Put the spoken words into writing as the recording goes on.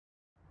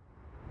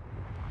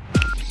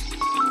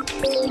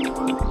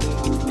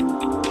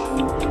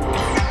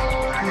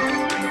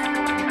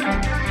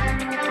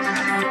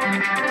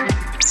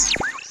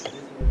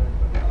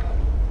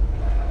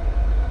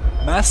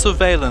Mass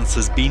surveillance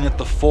has been at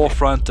the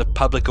forefront of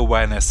public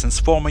awareness since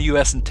former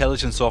US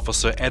intelligence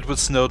officer Edward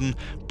Snowden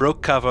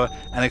broke cover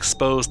and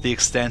exposed the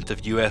extent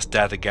of US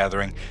data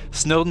gathering.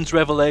 Snowden's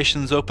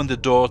revelations opened the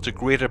door to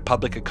greater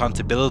public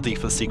accountability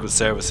for secret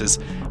services,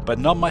 but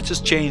not much has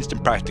changed in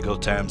practical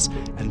terms,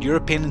 and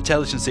European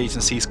intelligence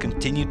agencies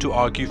continue to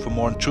argue for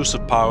more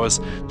intrusive powers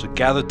to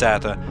gather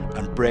data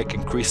and break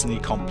increasingly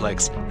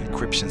complex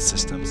encryption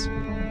systems.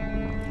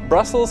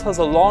 Brussels has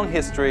a long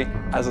history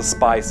as a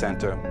spy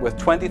centre, with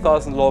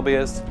 20,000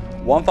 lobbyists,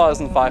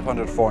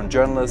 1,500 foreign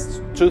journalists,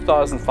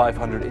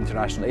 2,500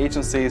 international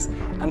agencies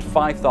and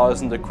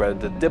 5,000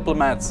 accredited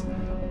diplomats.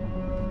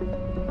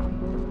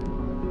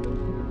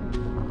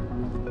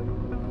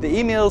 The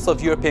emails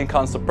of European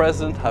Council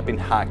President have been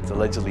hacked,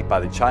 allegedly by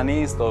the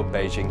Chinese, though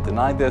Beijing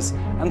denied this,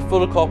 and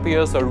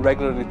photocopiers are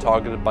regularly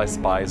targeted by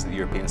spies at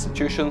European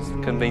institutions,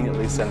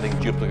 conveniently sending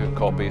duplicate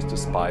copies to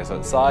spies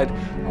outside.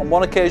 On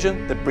one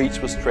occasion, the breach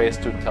was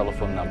traced to a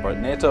telephone number at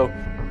NATO.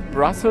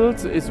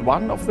 Brussels is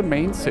one of the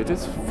main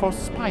cities for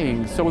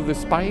spying, so the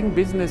spying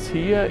business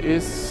here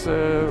is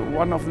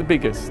one of the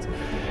biggest.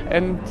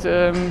 And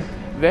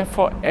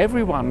therefore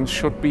everyone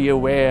should be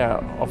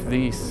aware of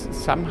these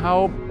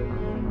somehow.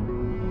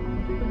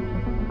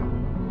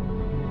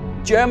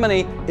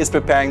 Germany is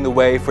preparing the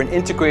way for an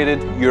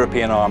integrated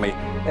European army.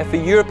 If a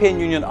European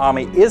Union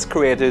army is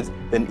created,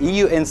 then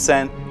EU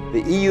INTCEN,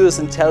 the EU's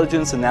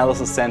Intelligence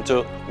Analysis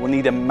Centre, will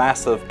need a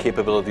massive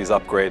capabilities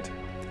upgrade.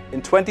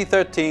 In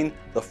 2013,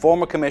 the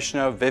former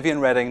Commissioner Viviane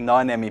Reding, now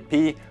an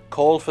MEP,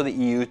 called for the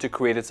EU to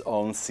create its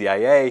own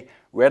CIA.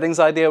 Reding's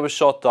idea was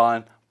shot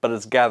down, but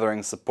it's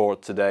gathering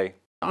support today.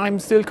 I'm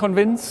still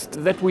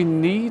convinced that we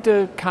need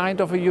a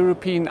kind of a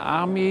European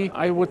army.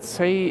 I would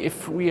say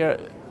if we are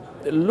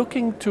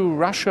looking to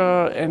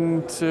Russia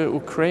and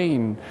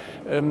Ukraine,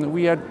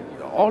 we are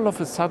all of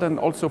a sudden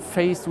also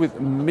faced with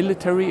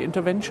military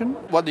intervention.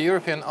 What the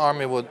European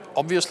army would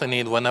obviously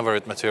need whenever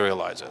it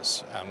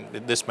materializes,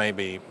 this may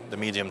be the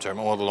medium-term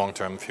or the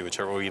long-term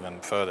future or even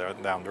further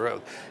down the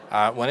road,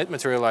 when it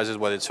materializes,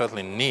 what it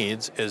certainly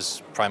needs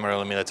is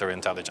primarily military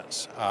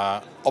intelligence.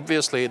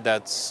 Obviously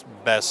that's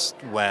best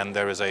when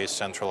there is a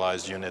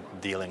centralized unit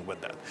dealing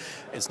with that.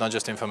 It's not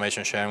just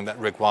information sharing that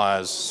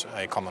requires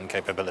a common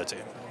capability,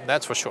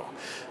 that's for sure.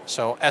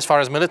 So as far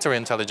as military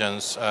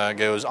intelligence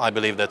goes, I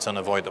believe that's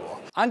unavoidable.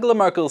 Angela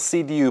Merkel's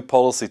CDU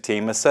policy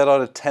team has set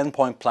out a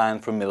 10-point plan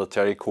for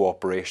military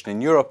cooperation in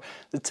Europe.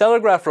 The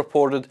Telegraph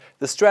reported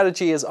the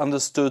strategy is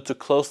understood to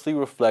closely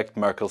reflect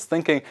Merkel's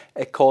thinking.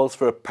 It calls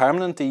for a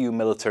permanent EU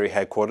military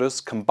headquarters,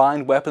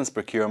 combined weapons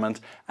procurement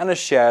and a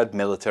shared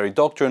military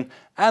doctrine,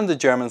 and the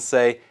Germans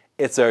say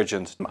it's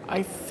urgent.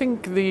 I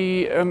think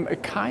a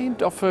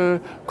kind of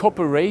a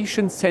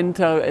cooperation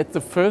center at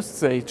the first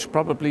stage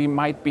probably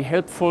might be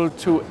helpful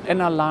to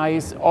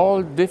analyze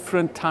all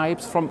different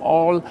types from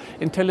all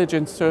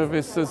intelligence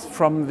services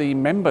from the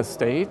member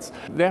states.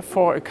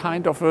 Therefore, a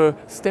kind of a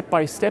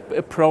step-by-step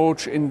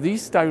approach in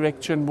this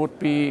direction would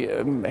be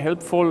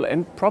helpful,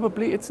 and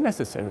probably it's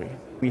necessary.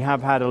 We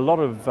have had a lot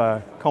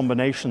of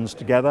combinations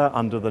together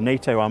under the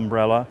NATO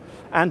umbrella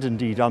and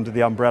indeed under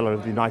the umbrella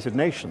of the United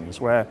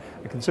Nations, where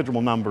a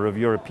considerable number of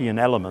European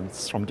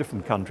elements from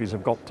different countries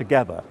have got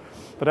together.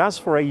 But as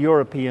for a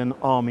European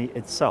army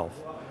itself,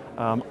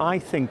 I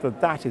think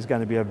that is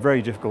going to be a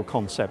very difficult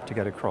concept to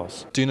get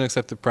across. Do you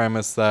accept the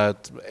premise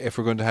that if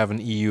we're going to have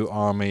an EU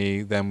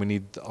army, then we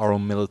need our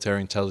own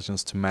military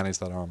intelligence to manage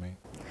that army?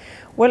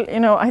 Well,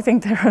 I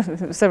think there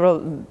are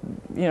several,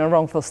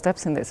 wrongful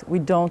steps in this. We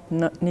don't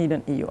need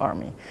an EU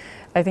army.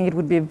 I think it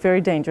would be a very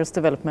dangerous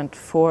development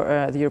for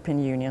the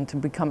European Union to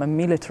become a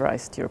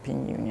militarized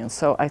European Union.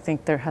 So I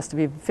think there has to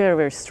be a very,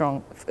 very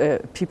strong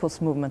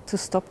people's movement to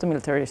stop the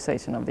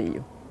militarization of the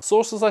EU.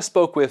 Sources I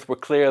spoke with were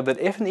clear that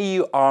if an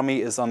EU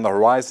army is on the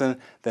horizon,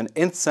 then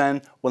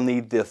INTCEN will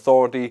need the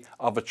authority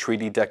of a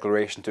treaty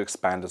declaration to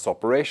expand its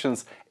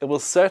operations. It will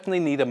certainly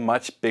need a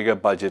much bigger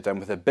budget, and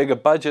with a bigger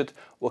budget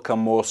will come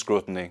more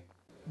scrutiny.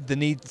 The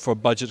need for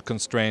budget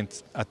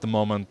constraint at the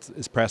moment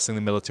is pressing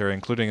the military,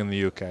 including in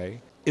the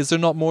UK. Is there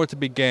not more to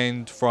be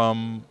gained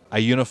from a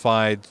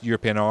unified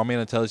European army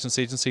and intelligence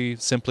agency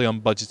simply on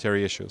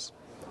budgetary issues?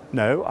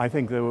 No, I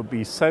think there would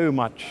be so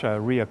much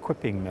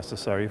re-equipping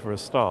necessary for a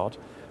start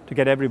to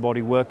get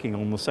everybody working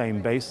on the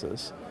same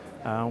basis.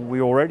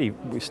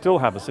 We still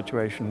have a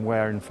situation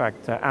where, in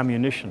fact,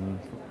 ammunition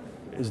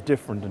is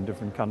different in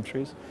different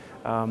countries.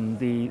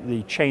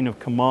 The chain of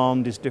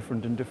command is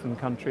different in different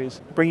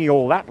countries. Bringing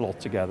all that lot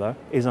together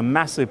is a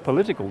massive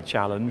political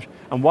challenge,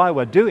 and while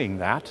we're doing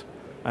that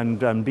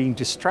and being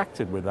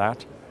distracted with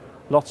that,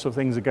 lots of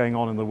things are going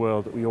on in the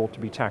world that we ought to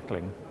be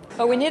tackling.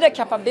 But we need a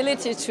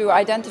capability to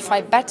identify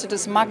better the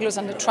smugglers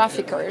and the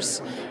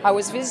traffickers. I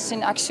was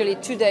visiting actually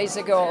 2 days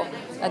ago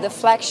the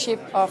flagship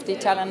of the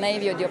Italian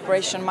Navy, the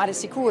Operation Mare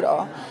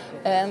Sicuro,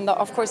 and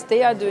of course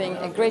they are doing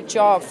a great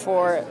job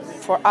for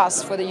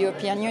us, for the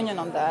European Union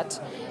on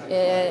that.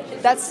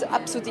 That's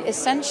absolutely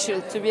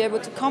essential to be able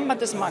to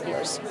combat the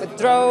smugglers with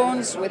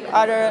drones, with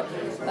other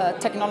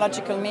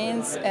technological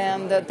means,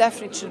 and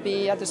definitely should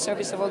be at the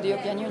service of all the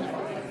European Union.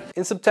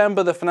 In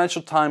September, the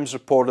Financial Times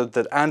reported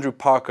that Andrew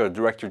Parker,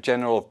 Director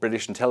General of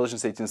British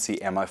intelligence agency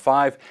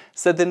MI5,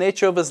 said the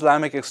nature of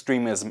Islamic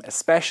extremism,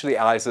 especially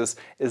ISIS,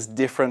 is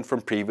different from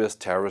previous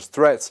terrorist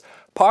threats.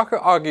 Parker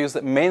argues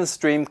that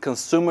mainstream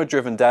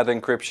consumer-driven data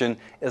encryption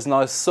is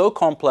now so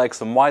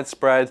complex and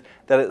widespread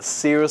that it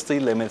seriously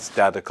limits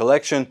data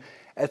collection.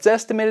 It's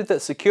estimated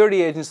that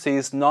security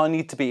agencies now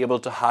need to be able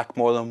to hack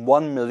more than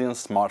 1 million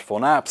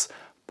smartphone apps.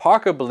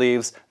 Parker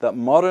believes that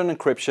modern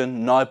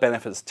encryption now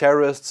benefits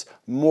terrorists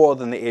more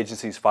than the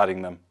agencies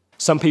fighting them.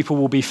 Some people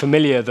will be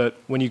familiar that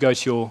when you go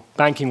to your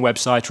banking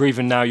website or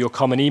even now your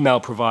common email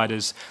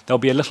providers, there'll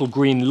be a little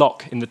green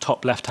lock in the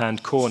top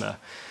left-hand corner.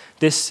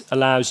 This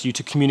allows you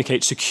to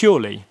communicate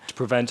securely to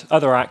prevent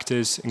other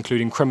actors,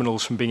 including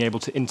criminals, from being able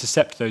to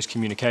intercept those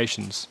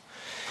communications.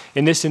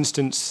 In this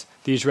instance,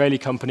 the Israeli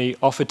company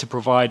offered to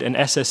provide an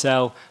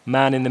SSL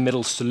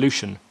man-in-the-middle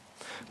solution,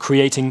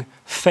 creating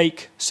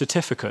fake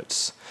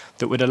certificates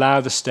that would allow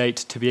the state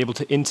to be able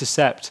to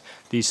intercept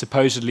these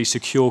supposedly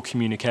secure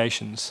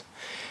communications.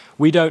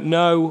 We don't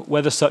know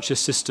whether such a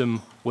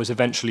system was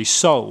eventually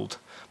sold,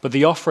 but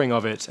the offering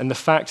of it and the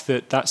fact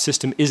that that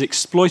system is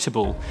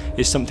exploitable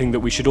is something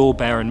that we should all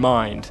bear in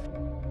mind.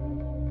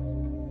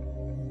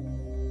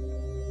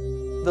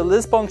 The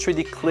Lisbon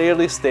Treaty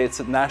clearly states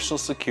that national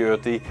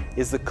security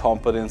is the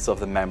competence of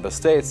the member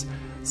states,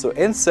 so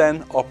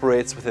INTCEN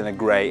operates within a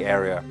grey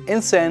area.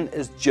 INTCEN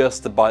is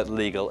just about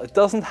legal. It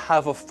doesn't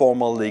have a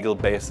formal legal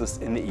basis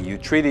in the EU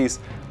treaties.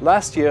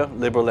 Last year,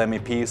 Liberal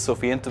MEP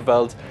Sophie in 't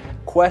Veld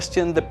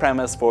questioned the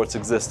premise for its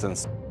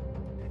existence.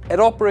 It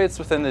operates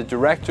within the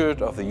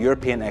Directorate of the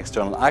European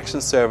External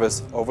Action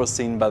Service,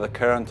 overseen by the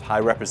current High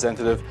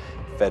Representative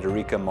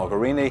Federica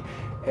Mogherini.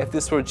 If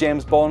this were a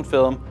James Bond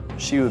film,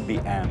 she would be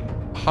M.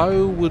 How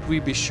would we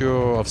be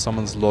sure of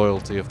someone's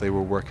loyalty if they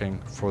were working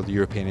for the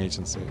European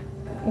agency?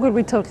 Well,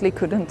 we totally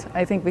couldn't.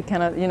 I think we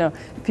cannot,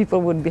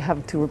 people would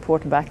have to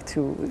report back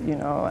to,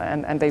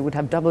 and they would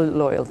have double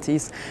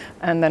loyalties.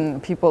 And then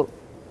people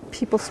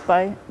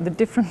spy, the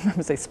different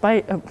members, they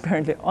spy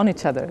apparently on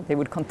each other. They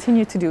would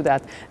continue to do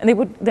that. And they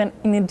would then,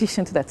 in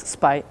addition to that,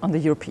 spy on the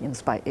European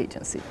Spy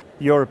Agency.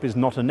 Europe is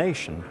not a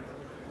nation.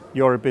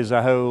 Europe is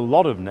a whole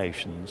lot of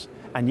nations.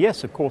 And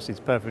yes, of course,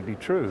 it's perfectly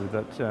true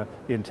that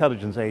the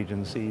intelligence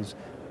agencies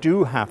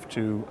do have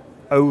to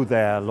owe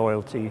their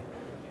loyalty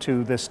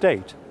to the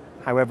state,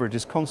 however it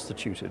is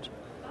constituted.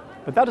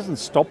 But that doesn't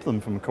stop them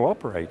from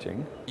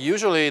cooperating.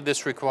 Usually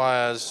this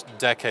requires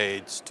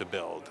decades to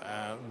build,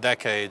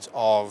 decades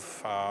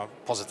of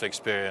positive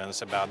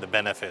experience about the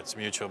benefits,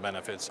 mutual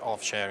benefits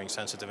of sharing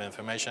sensitive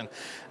information,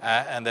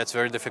 and that's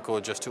very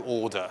difficult just to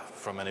order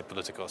from any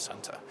political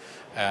center.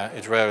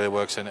 It rarely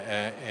works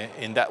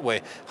in that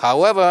way.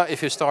 However,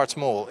 if you start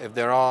small, if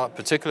there are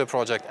particular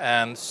projects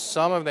and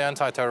some of the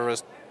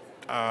anti-terrorist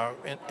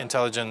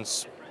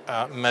intelligence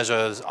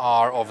measures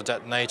are of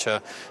that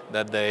nature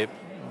that they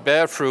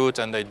bear fruit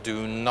and they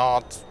do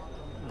not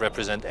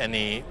represent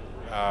any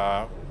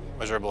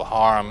measurable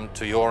harm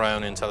to your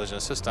own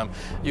intelligence system,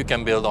 you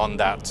can build on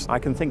that. I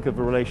can think of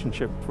a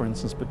relationship, for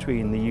instance,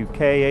 between the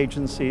UK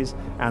agencies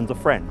and the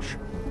French.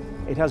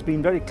 It has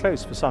been very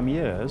close for some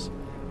years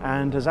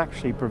and has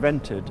actually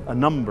prevented a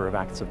number of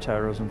acts of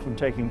terrorism from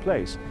taking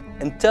place.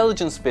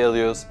 Intelligence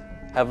failures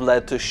have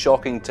led to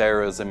shocking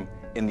terrorism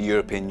in the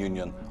European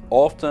Union.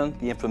 Often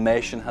the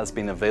information has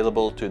been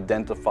available to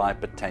identify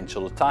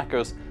potential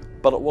attackers,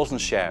 but it wasn't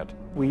shared.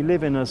 We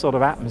live in a sort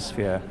of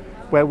atmosphere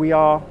where we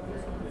are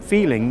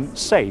feeling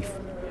safe.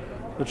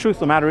 The truth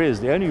of the matter is,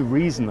 the only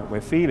reason that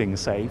we're feeling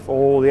safe,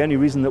 or the only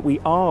reason that we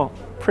are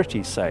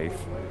pretty safe,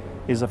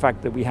 is the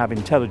fact that we have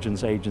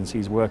intelligence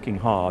agencies working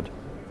hard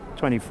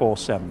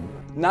 24/7.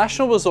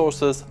 National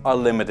resources are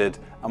limited,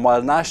 and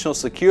while national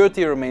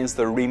security remains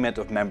the remit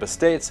of member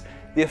states,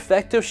 the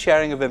effective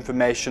sharing of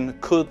information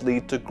could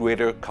lead to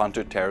greater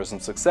counter-terrorism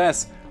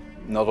success.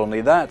 Not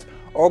only that,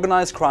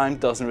 organised crime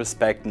doesn't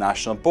respect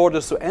national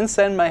borders, so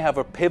INTCEN may have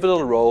a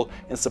pivotal role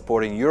in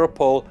supporting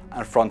Europol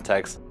and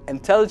Frontex.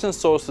 Intelligence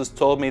sources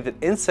told me that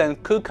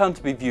INTCEN could come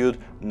to be viewed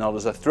not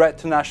as a threat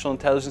to national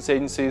intelligence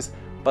agencies,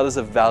 but as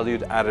a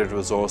valued added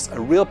resource,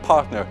 a real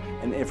partner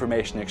in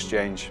information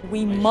exchange.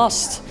 We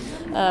must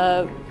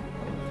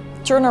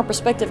turn our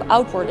perspective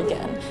outward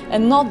again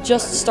and not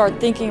just start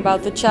thinking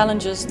about the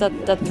challenges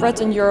that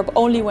threaten Europe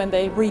only when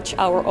they reach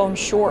our own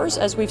shores,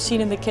 as we've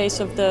seen in the case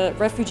of the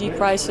refugee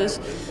crisis,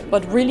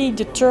 but really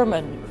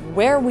determine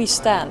where we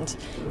stand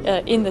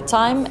in the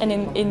time and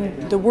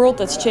in the world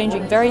that's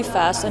changing very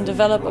fast, and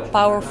develop a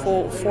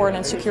powerful foreign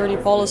and security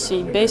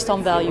policy based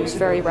on values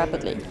very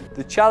rapidly.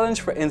 The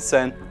challenge for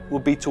INTCEN will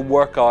be to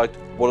work out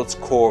what its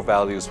core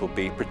values will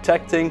be,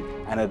 protecting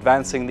and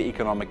advancing the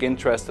economic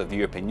interests of the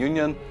European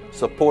Union,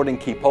 supporting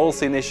key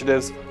policy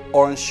initiatives,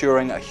 or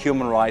ensuring a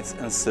human rights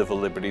and civil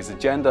liberties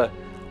agenda.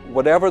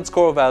 Whatever its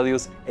core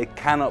values, it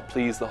cannot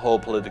please the whole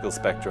political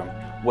spectrum.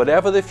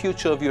 Whatever the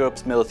future of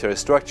Europe's military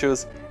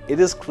structures, it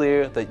is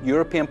clear that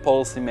European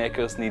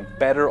policymakers need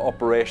better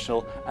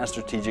operational and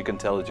strategic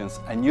intelligence,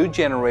 a new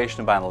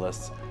generation of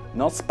analysts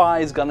Not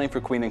spies gunning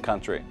for Queen and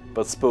country,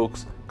 but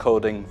spooks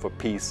coding for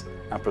peace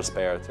and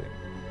prosperity.